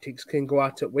 his tactics can go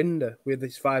out at window with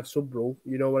this 5 sub rule.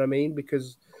 You know what I mean?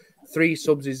 Because 3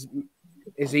 subs is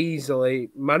easily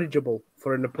manageable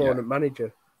for an opponent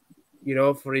manager,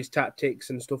 for his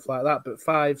tactics and stuff like that. But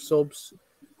 5 subs,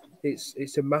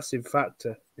 it's a massive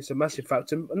factor. It's a massive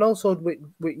factor, and also with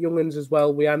young'uns as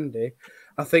well. With Andy,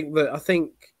 I think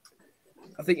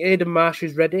Aidan Marsh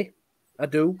is ready. I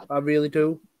really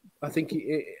do. I think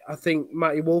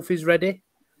Matty Wolf is ready.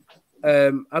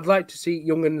 I'd like to see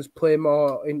young'uns play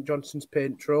more in Johnson's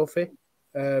Paint Trophy.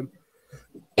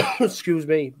 Excuse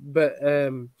me, but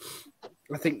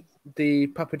I think the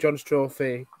Papa John's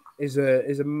Trophy is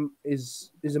a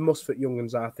must for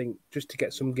young'uns. I think, just to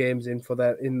get some games in for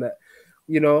that.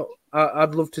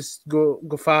 I'd love to go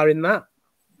far in that.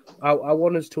 I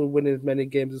want us to win as many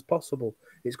games as possible.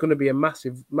 It's going to be a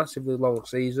massively long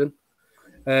season.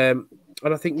 And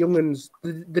I think young'uns,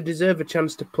 they deserve a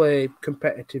chance to play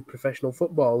competitive professional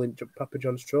football in Papa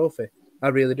John's Trophy. I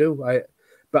really do.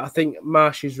 But I think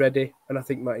Marsh is ready, and I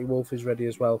think Matty Wolf is ready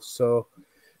as well. So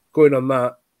going on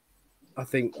that, I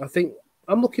think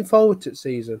I'm looking forward to the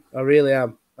season. I really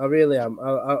am.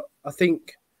 I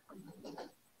think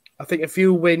a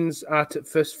few wins out at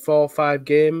first 4 or 5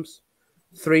 games,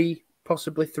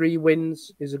 possibly 3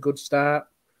 wins is a good start.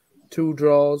 2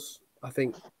 draws, I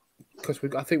think. Because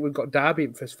we've got Derby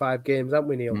in the first 5 games, haven't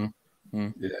we, Neil?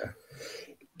 Yeah.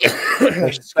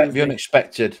 The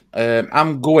unexpected.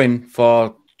 I'm going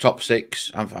for top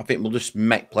 6. I think we'll just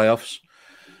make playoffs.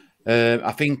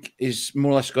 I think he's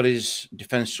more or less got his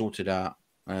defence sorted out.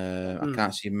 I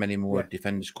can't see many more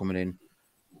defenders coming in.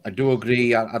 I do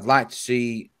agree. I'd like to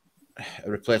see a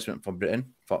replacement for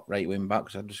Britain for right wing back,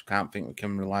 because I just can't think we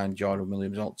can rely on Jordan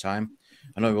Williams all the time.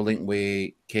 I know we're linked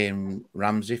with Kane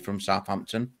Ramsey from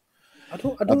Southampton. I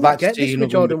don't get this with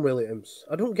Jordan Williams.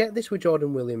 I don't get this with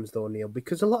Jordan Williams though, Neil,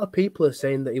 because a lot of people are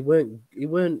saying that he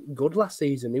weren't good last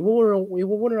season. He were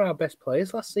one of our best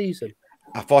players last season.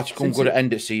 I thought he couldn't good at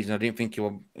end of season. I didn't think he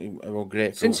were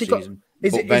great for the season.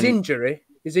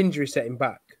 His injury set him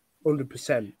back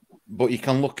 100%. But you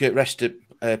can look at rest of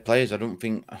players. I don't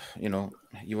think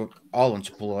you were all on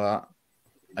to pull out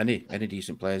any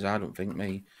decent players. I don't think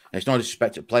me. And it's not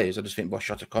disrespect to players. I just think we're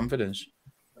shot of confidence.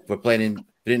 We're playing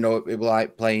we didn't know it was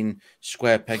like playing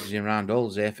square pegs in round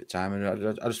holes there for time,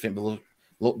 and I just think we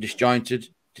look disjointed,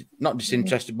 not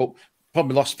disinterested, but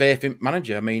probably lost faith in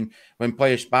manager. I mean, when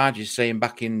player Sparge is saying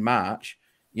back in March,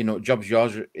 you know, job's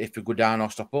yours if we go down or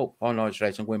stop up. Oh no, it's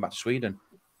right. I'm going back to Sweden.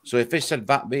 So if they said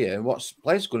that beer, what's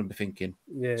players going to be thinking?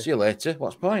 Yeah. See you later.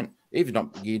 What's the point? If you're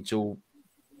not going to,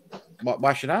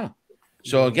 why should I?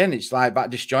 So again, it's like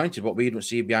that disjointed what we don't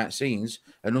see behind the scenes,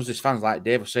 and us as fans, like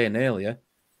Dave was saying earlier,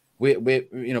 we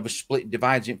you know, we're split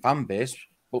divides in fan base,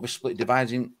 but we're split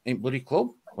divides in bloody club.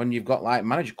 When you've got like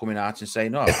manager coming out and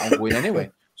saying, "No, I'm going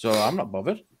anyway," so I'm not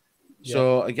bothered. Yeah.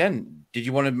 So again, did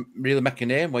you want to really make a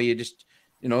name where you just,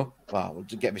 you know, well,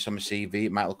 to get this on my CV,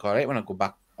 it might look all right when I go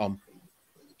back on.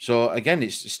 So again,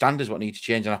 it's standards what need to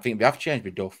change, and I think we have changed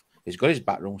with Duff. He's got his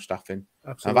backroom staffing,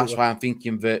 and that's why I'm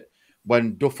thinking that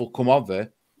when Duff will come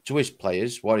over to his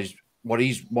players, what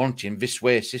he's wanting, this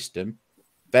way system,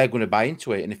 they're going to buy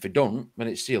into it, and if they don't, then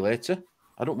it's see you later.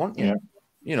 I don't want you, yeah.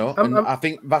 You know, and I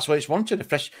think that's what it's wanted.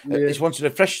 It's wanted a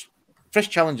fresh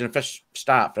challenge and a fresh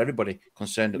start for everybody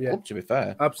concerned at the club. To be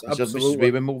fair, absolutely. So this is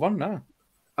where we move on now.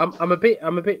 I'm a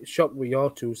bit shocked with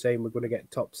your two saying we're going to get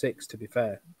top 6. To be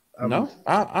fair, no,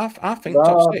 I think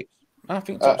top 6. I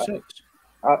think top 6.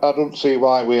 I don't see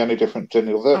why we're any different to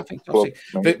the other. I think top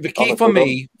 6.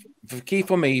 The key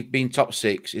for me being top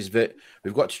 6 is that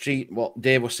we've got to treat what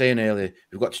Dave was saying earlier.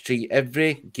 We've got to treat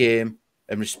every game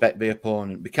and respect the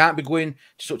opponent. We can't be going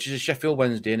to such as a Sheffield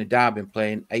Wednesday and a Derby and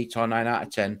playing 8 or 9 out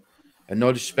of 10, and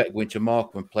no disrespect going to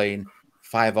Morecambe and playing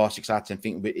 5 or 6 out of 10.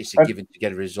 Think it's a given to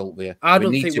get a result there. I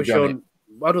don't think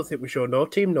we show no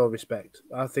team no respect.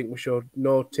 I think we show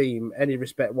no team any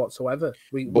respect whatsoever.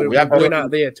 We're going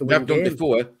out there to win. We have done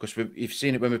before, because you've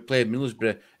seen it when we played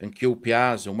Middlesbrough and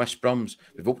QPRs and West Broms.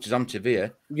 We've upped his ante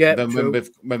there. Yeah, then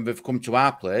when we've come to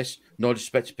our place, no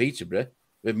disrespect to Peterborough,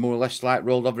 we've more or less like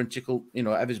rolled over and tickled, you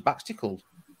know, Evans' back's tickled.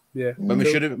 Yeah, when we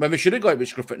should have got it with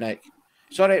scruff at neck.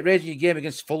 It's all right raising your game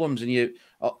against Fulham's and you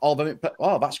all them.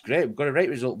 Oh, that's great. We've got a great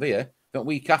result there. But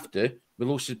week after we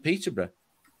lose to Peterborough.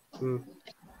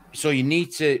 So you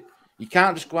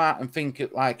can't just go out and think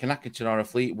like an Accrington or a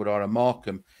Fleetwood or a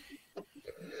Morecambe.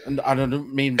 And I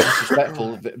don't mean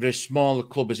disrespectful. They're a smaller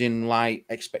club as in like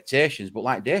expectations, but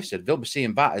like Dave said, they'll be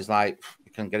seeing that as like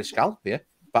we can get a scalp here.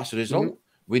 That's the result.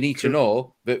 We need to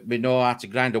know that we know how to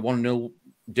grind a 1-0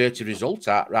 dirty result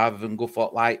out rather than go for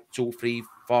like 2, 3,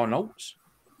 4 notes.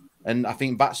 And I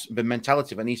think that's the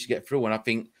mentality that needs to get through. And I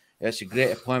think it's a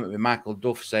great appointment with Michael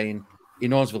Duff saying he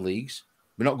knows the leagues.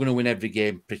 We're not going to win every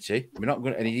game pretty. We're not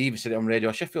going to, and he even said it on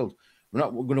Radio Sheffield. We're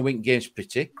not going to win games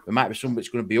pretty. There might be some that's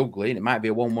going to be ugly, and it might be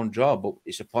a 1-1 draw, but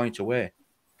it's a point away.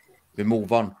 We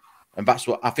move on, and that's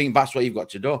what you've got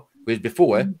to do. Whereas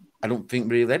before, I don't think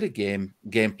we really had a game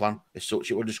plan as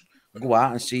such. It would just go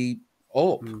out and see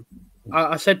up.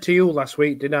 I said to you last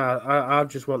week, didn't I? I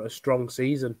just want a strong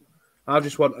season. I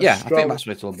just want I think that's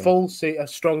what it's all about. A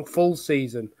strong full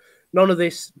season. None of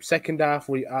this second half.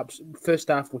 First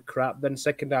half were crap, then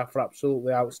second half were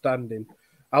absolutely outstanding.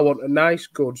 I want a nice,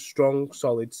 good, strong,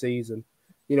 solid season.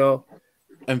 You know.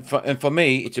 And for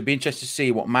me, it'd be interesting to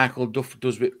see what Michael Duff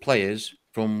does with players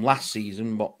from last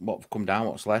season. What've come down,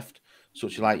 what's left,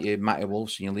 such like your Matty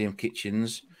Wolves and your Liam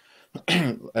Kitchens,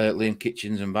 and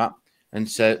that, and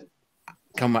said,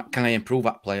 can I improve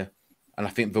that player? And I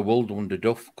think they will do under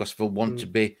Duff because they'll want to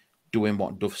be doing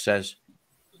what Duff says.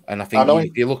 And I think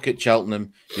if you look at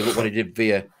Cheltenham, you look what he did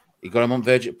there. He got him on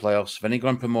verge at playoffs. Then he got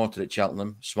him promoted at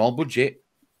Cheltenham. Small budget.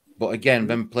 But again,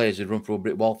 them players would run through a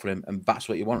brick wall for him. And that's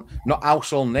what you want. Not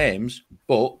household names,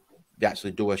 but they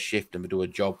actually do a shift and they do a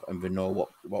job and they know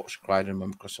what's required of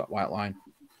them across that white line.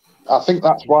 I think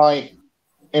that's why,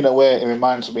 in a way, it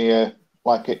reminds me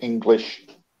like an English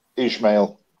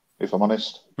Ishmael, if I'm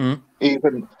honest. I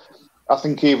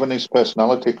think even his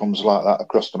personality comes like that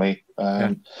across to me.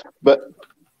 But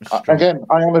again,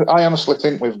 I honestly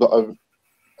think we've got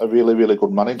a really, really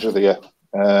good manager there.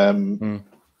 You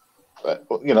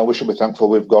know, we should be thankful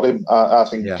we've got him. I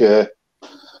think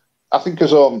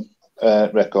his own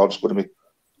record's going to be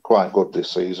quite good this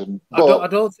season. But, I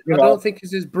don't think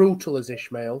he's as brutal as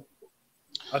Ishmael.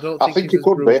 I think he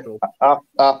could be.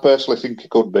 I personally think he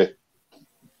could be,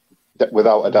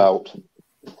 without a doubt.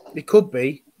 He could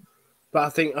be. But I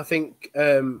think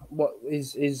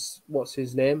what's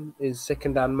his name? His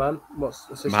second-hand man. What's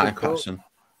assistant coach?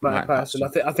 Mike Patterson.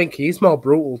 I think he's more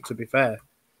brutal, to be fair.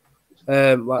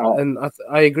 And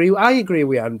I agree. I agree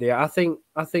with Andy. I think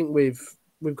we've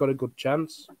got a good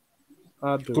chance.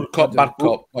 Good cop, bad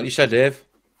cop. What you said, Dave?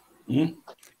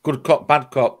 Good cop, bad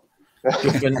cop.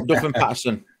 Duff and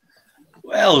Patterson.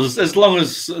 Well, as long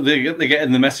as they're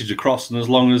getting the message across, and as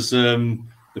long as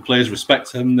the players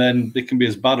respect him, then they can be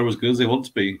as bad or as good as they want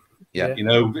to be. Yeah. You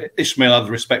know, Ishmael had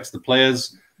the respect to the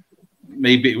players.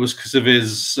 Maybe it was because of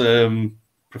his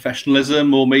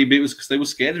professionalism, or maybe it was because they were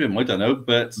scared of him. I don't know,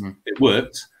 but it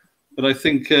worked. But I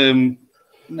think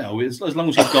no, as long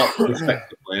as you've got respect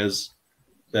for players,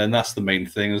 then that's the main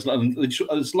thing. As long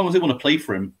as they want to play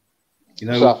for him, you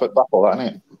know.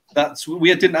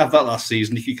 We didn't have that last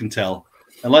season, you can tell.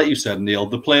 And like you said, Neil,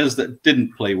 the players that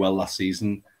didn't play well last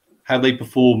season, how they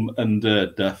perform under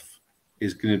Duff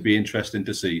is going to be interesting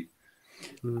to see.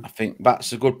 I think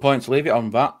that's a good point to leave it on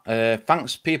that.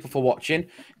 Thanks, people, for watching.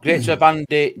 Great to have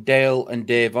Andy, Dale, and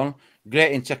Dave on.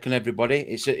 Great in taking everybody.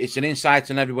 It's an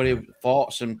insight on everybody's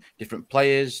thoughts and different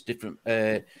players, different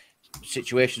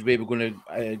situations where we're going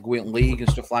to go in league and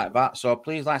stuff like that. So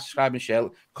please like, subscribe, and share.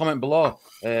 Comment below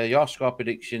your score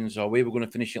predictions or where we're going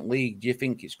to finish in league. Do you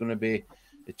think it's going to be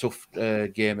a tough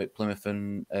game at Plymouth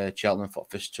and Cheltenham for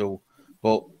first two?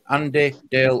 But Andy,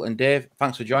 Dale, and Dave,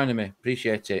 thanks for joining me.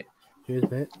 Appreciate it. Cheers,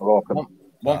 mate. Welcome.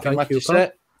 One thing left to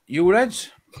say. You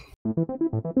Reds.